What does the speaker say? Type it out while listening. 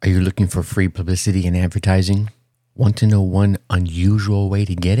Are you looking for free publicity and advertising? Want to know one unusual way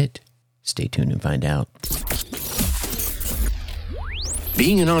to get it? Stay tuned and find out.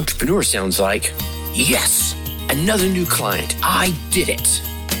 Being an entrepreneur sounds like, yes, another new client. I did it.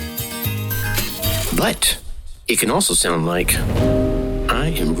 But it can also sound like, I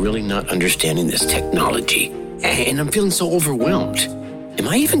am really not understanding this technology, and I'm feeling so overwhelmed. Am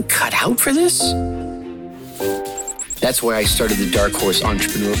I even cut out for this? That's why I started the Dark Horse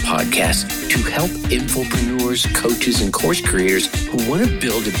Entrepreneur Podcast, to help infopreneurs, coaches, and course creators who want to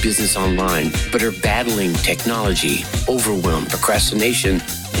build a business online but are battling technology, overwhelm, procrastination,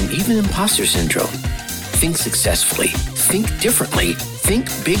 and even imposter syndrome. Think successfully, think differently, think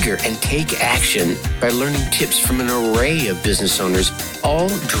bigger, and take action by learning tips from an array of business owners, all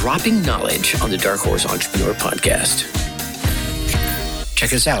dropping knowledge on the Dark Horse Entrepreneur Podcast.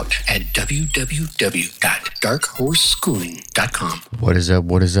 Check us out at www.darkhorseschooling.com. What is up?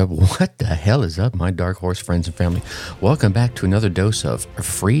 What is up? What the hell is up, my Dark Horse friends and family? Welcome back to another dose of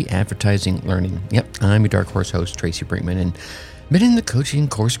free advertising learning. Yep, I'm your Dark Horse host, Tracy Brinkman, and been in the coaching,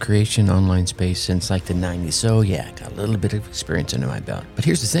 course creation, online space since like the 90s. So yeah, got a little bit of experience under my belt. But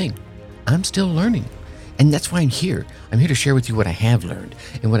here's the thing, I'm still learning. And that's why I'm here. I'm here to share with you what I have learned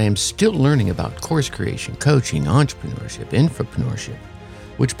and what I am still learning about course creation, coaching, entrepreneurship, infopreneurship.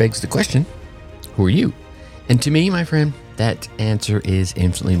 Which begs the question, who are you? And to me, my friend, that answer is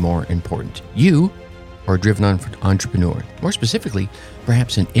infinitely more important. You are a driven entrepreneur. More specifically,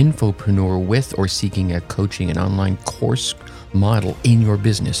 perhaps an infopreneur with or seeking a coaching and online course model in your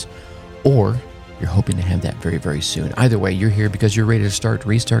business. Or you're hoping to have that very, very soon. Either way, you're here because you're ready to start,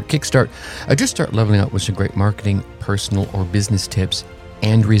 restart, kickstart, or just start leveling up with some great marketing, personal, or business tips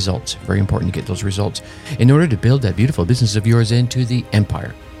and results. Very important to get those results in order to build that beautiful business of yours into the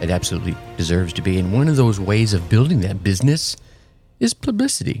empire it absolutely deserves to be. And one of those ways of building that business is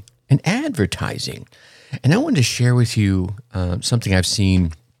publicity and advertising. And I wanted to share with you something I've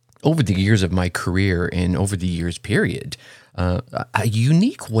seen over the years of my career and over the years period, a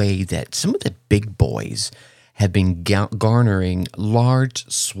unique way that some of the big boys have been garnering large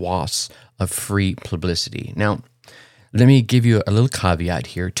swaths of free publicity. Now, let me give you a little caveat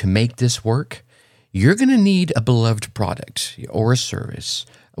here. To make this work, you're going to need a beloved product or a service,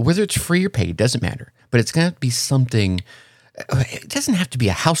 whether it's free or paid, doesn't matter. But it's going to be something, it doesn't have to be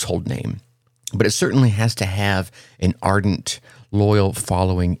a household name, but it certainly has to have an ardent, loyal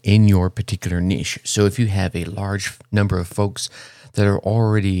following in your particular niche. So if you have a large number of folks that are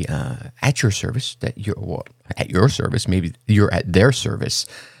already at your service, maybe you're at their service,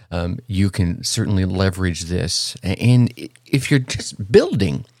 you can certainly leverage this. And if you're just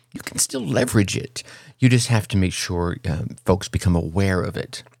building, you can still leverage it. You just have to make sure folks become aware of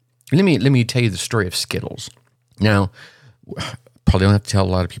it. Let me tell you the story of Skittles. Now, probably don't have to tell a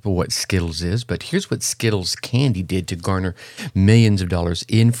lot of people what Skittles is, but here's what Skittles candy did to garner millions of dollars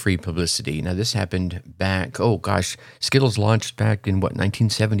in free publicity. Now, this happened back, Skittles launched back in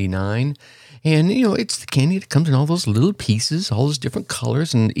 1979. And, it's the candy that comes in all those little pieces, all those different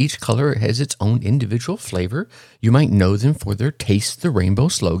colors, and each color has its own individual flavor. You might know them for their Taste the Rainbow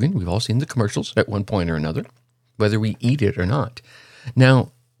slogan. We've all seen the commercials at one point or another, whether we eat it or not.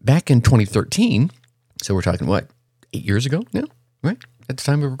 Now, back in 2013, so we're talking, 8 years ago now, right? At the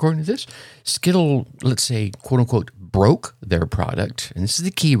time of recording this, Skittles, let's say, quote unquote, broke their product. And this is the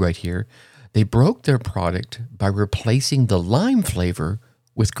key right here. They broke their product by replacing the lime flavor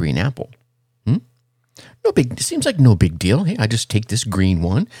with green apple. It seems like no big deal. Hey, I just take this green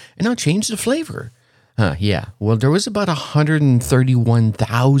one and I'll change the flavor. Yeah. Well, there was about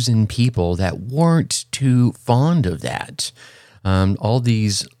 131,000 people that weren't too fond of that. All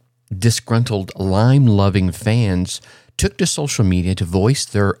these disgruntled lime-loving fans took to social media to voice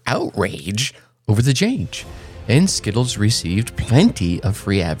their outrage over the change. And Skittles received plenty of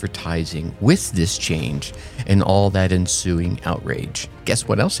free advertising with this change and all that ensuing outrage. Guess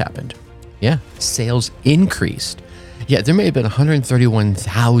what else happened? Yeah, sales increased. Yeah, there may have been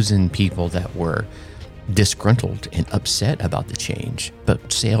 131,000 people that were disgruntled and upset about the change,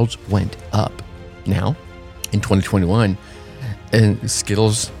 but sales went up. Now, in 2021,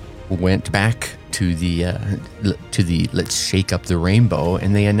 Skittles went back to the Let's Shake Up the Rainbow,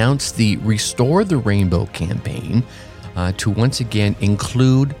 and they announced the Restore the Rainbow campaign to once again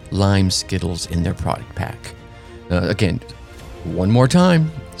include lime Skittles in their product pack. Again, one more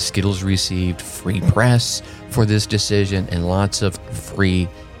time, Skittles received free press for this decision and lots of free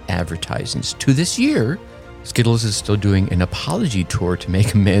advertisements. To this year, Skittles is still doing an apology tour to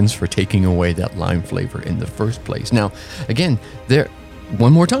make amends for taking away that lime flavor in the first place. Now, again,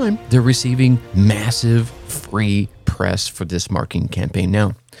 one more time, they're receiving massive free press for this marketing campaign.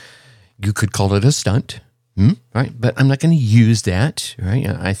 Now, you could call it a stunt, right? But I'm not going to use that, right?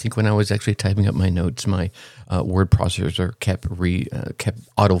 I think when I was actually typing up my notes, my word processor kept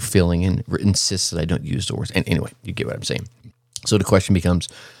autofilling and insists that I don't use the words. And anyway, you get what I'm saying. So the question becomes,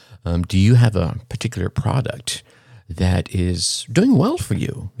 do you have a particular product that is doing well for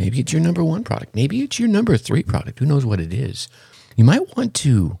you? Maybe it's your number one product. Maybe it's your number 3 product. Who knows what it is? You might want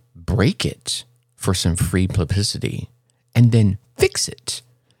to break it for some free publicity and then fix it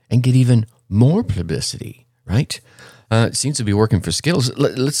and get even more publicity, right? It seems to be working for Skittles.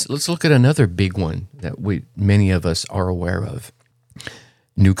 Let's look at another big one that many of us are aware of.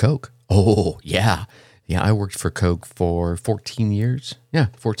 New Coke. Oh, yeah. Yeah, I worked for Coke for 14 years. Yeah,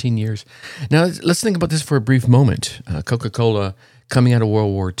 14 years. Now, let's think about this for a brief moment. Coca-Cola, coming out of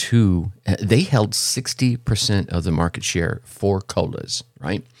World War II, they held 60% of the market share for colas,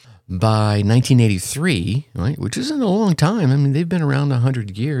 right? By 1983, right, which isn't a long time. I mean, they've been around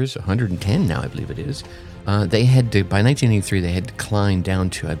 100 years, 110 now, I believe it is. By 1983, they had declined down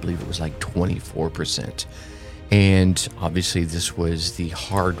to, I believe it was like 24%. And obviously, this was the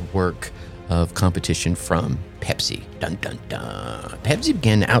hard work of competition from Pepsi. Dun, dun, dun. Pepsi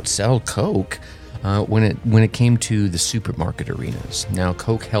began to outsell Coke when it came to the supermarket arenas. Now,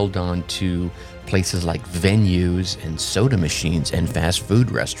 Coke held on to places like venues and soda machines and fast food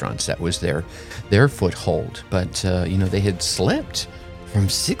restaurants. That was their foothold. But, they had slipped from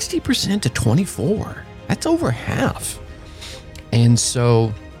 60% to 24%. That's over half. And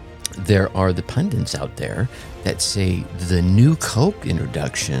so there are the pundits out there that say the new Coke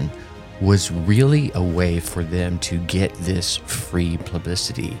introduction was really a way for them to get this free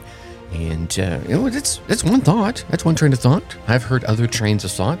publicity. And, that's one thought. That's one train of thought. I've heard other trains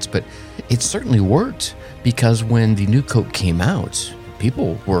of thoughts, but it certainly worked because when the new Coke came out,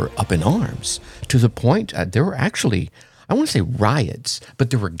 people were up in arms to the point there were actually, I want to say riots,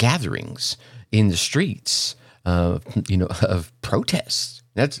 but there were gatherings in the streets of protests.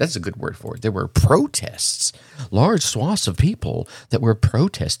 That's a good word for it. There were protests, large swaths of people that were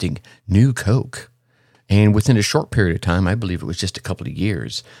protesting new Coke. And within a short period of time, I believe it was just a couple of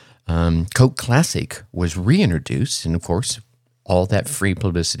years, Coke Classic was reintroduced. And of course, all that free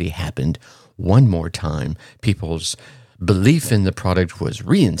publicity happened one more time. People's belief in the product was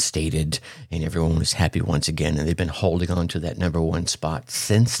reinstated and everyone was happy once again. And they've been holding on to that number 1 spot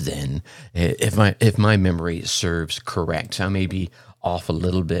since then. If my memory serves correct, I may be off a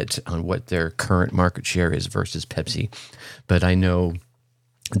little bit on what their current market share is versus Pepsi. But I know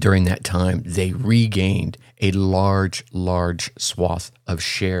during that time, they regained a large swath of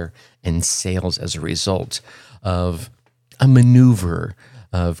share and sales as a result of a maneuver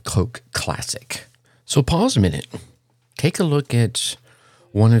of Coke Classic. So pause a minute. Take a look at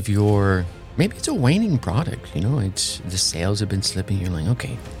one of your, maybe it's a waning product. It's the sales have been slipping. You're like,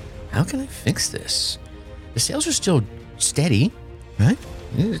 okay, how can I fix this? The sales are still steady, right?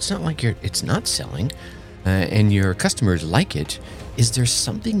 It's not like it's not selling, and your customers like it. Is there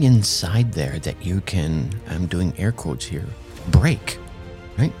something inside there that you can, I'm doing air quotes here, break,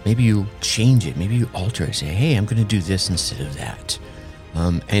 right? Maybe you change it. Maybe you alter it. Say, hey, I'm going to do this instead of that.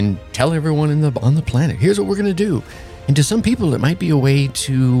 And tell everyone on the planet, here's what we're going to do. And to some people, it might be a way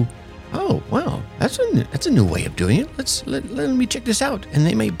to, oh, wow, that's a new way of doing it. Let me check this out. And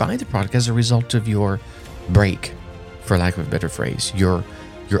they may buy the product as a result of your break, for lack of a better phrase, your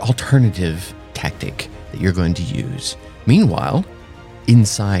alternative tactic that you're going to use. Meanwhile,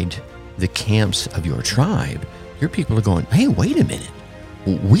 inside the camps of your tribe, your people are going, hey, wait a minute.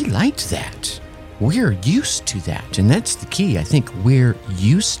 We liked that. We're used to that. And that's the key. I think we're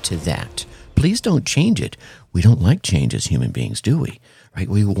used to that. Please don't change it. We don't like change as human beings, do we? Right?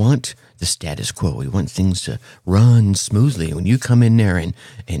 We want the status quo. We want things to run smoothly. When you come in there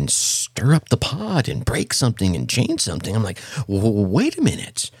and stir up the pot and break something and change something, I'm like, wait a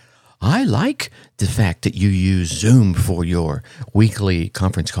minute. I like the fact that you use Zoom for your weekly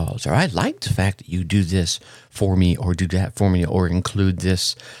conference calls, or I like the fact that you do this for me or do that for me or include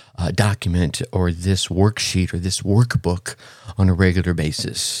this document or this worksheet or this workbook on a regular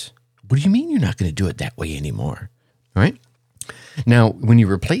basis. What do you mean you're not going to do it that way anymore? All right? Now, when you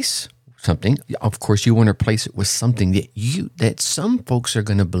replace something, of course, you want to replace it with something that some folks are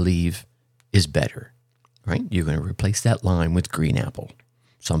going to believe is better, right? You're going to replace that lime with green apple.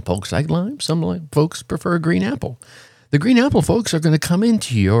 Some folks like lime. Some folks prefer green apple. The green apple folks are going to come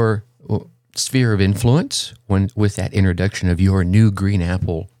into your sphere of influence with that introduction of your new green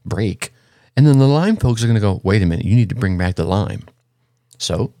apple break. And then the lime folks are going to go, wait a minute, you need to bring back the lime.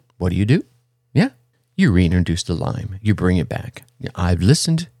 So what do? Yeah, you reintroduce the lime. You bring it back. I've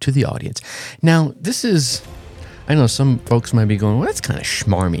listened to the audience. Now, I know some folks might be going, well, that's kind of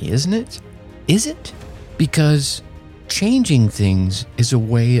schmarmy, isn't it? Is it? Because changing things is a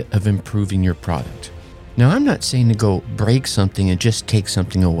way of improving your product. Now, I'm not saying to go break something and just take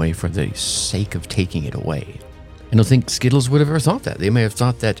something away for the sake of taking it away. I don't think Skittles would have ever thought that. They may have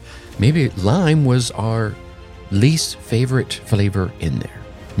thought that maybe lime was our least favorite flavor in there.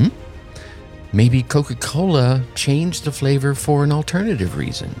 Maybe Coca-Cola changed the flavor for an alternative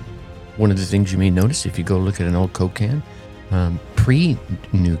reason. One of the things you may notice if you go look at an old Coke can,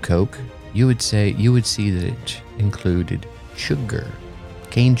 pre-New Coke, you would see that it included sugar,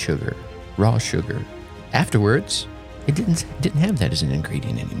 cane sugar, raw sugar. Afterwards, it didn't have that as an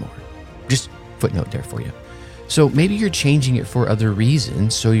ingredient anymore. Just footnote there for you. So maybe you're changing it for other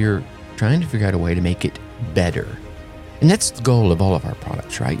reasons, so you're trying to figure out a way to make it better. And that's the goal of all of our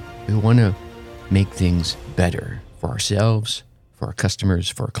products, right? We want to make things better for ourselves, for our customers,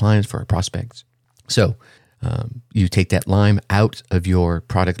 for our clients, for our prospects. So you take that lime out of your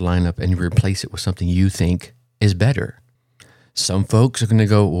product lineup and you replace it with something you think is better. Some folks are going to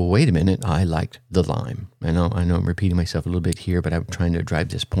go, well, wait a minute, I liked the lime. I know I'm repeating myself a little bit here, but I'm trying to drive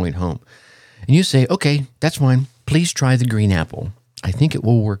this point home. And you say, okay, that's fine. Please try the green apple. I think it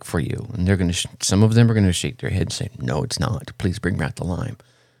will work for you. And some of them are going to shake their head and say, no, it's not. Please bring back the lime.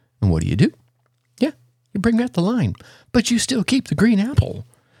 And what do? Yeah, you bring back the lime, but you still keep the green apple.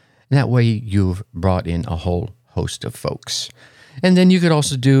 And that way you've brought in a whole host of folks. And then you could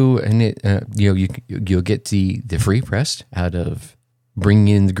also do, you'll get the free press out of bringing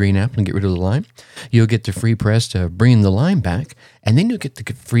in the green apple and get rid of the lime. You'll get the free press to bring the lime back. And then you'll get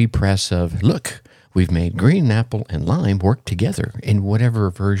the free press of, look, we've made green apple and lime work together in whatever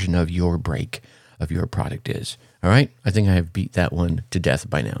version of your break of your product is. All right? I think I have beat that one to death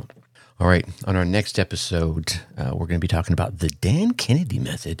by now. All right. On our next episode, we're going to be talking about the Dan Kennedy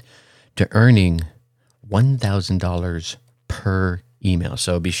method to earning $1,000 per email.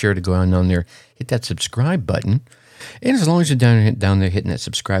 So be sure to go on there, hit that subscribe button. And as long as you're down there hitting that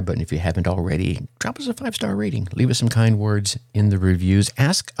subscribe button, if you haven't already, drop us a 5-star rating. Leave us some kind words in the reviews.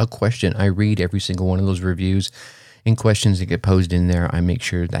 Ask a question. I read every single one of those reviews and questions that get posed in there. I make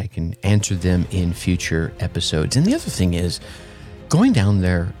sure that I can answer them in future episodes. And the other thing is going down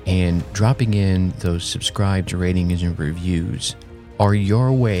there and dropping in those subscribes, ratings, and reviews are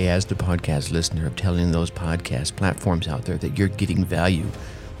your way as the podcast listener of telling those podcast platforms out there that you're getting value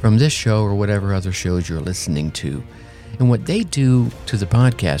from this show or whatever other shows you're listening to. And what they do to the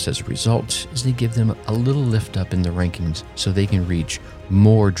podcast as a result is they give them a little lift up in the rankings so they can reach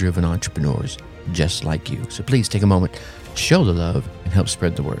more driven entrepreneurs just like you. So please take a moment, show the love, and help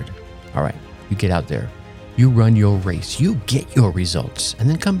spread the word. All right, you get out there, you run your race, you get your results, and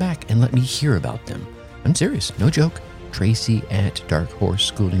then come back and let me hear about them. I'm serious, no joke.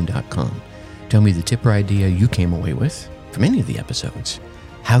 Tracy@darkhorseschooling.com. Tell me the tip or idea you came away with from any of the episodes,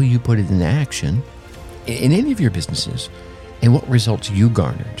 how you put it into action in any of your businesses, and what results you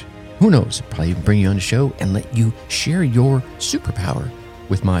garnered. Who knows, probably even bring you on the show and let you share your superpower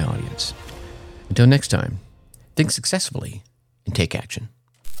with my audience. Until next time, think successfully and take action.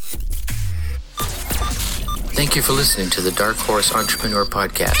 Thank you for listening to the Dark Horse Entrepreneur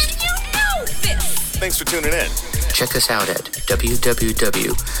Podcast. And you know this! Thanks for tuning in. Check us out at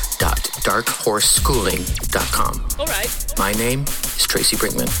www.darkhorseschooling.com. All right. My name is Tracy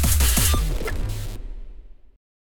Brinkman.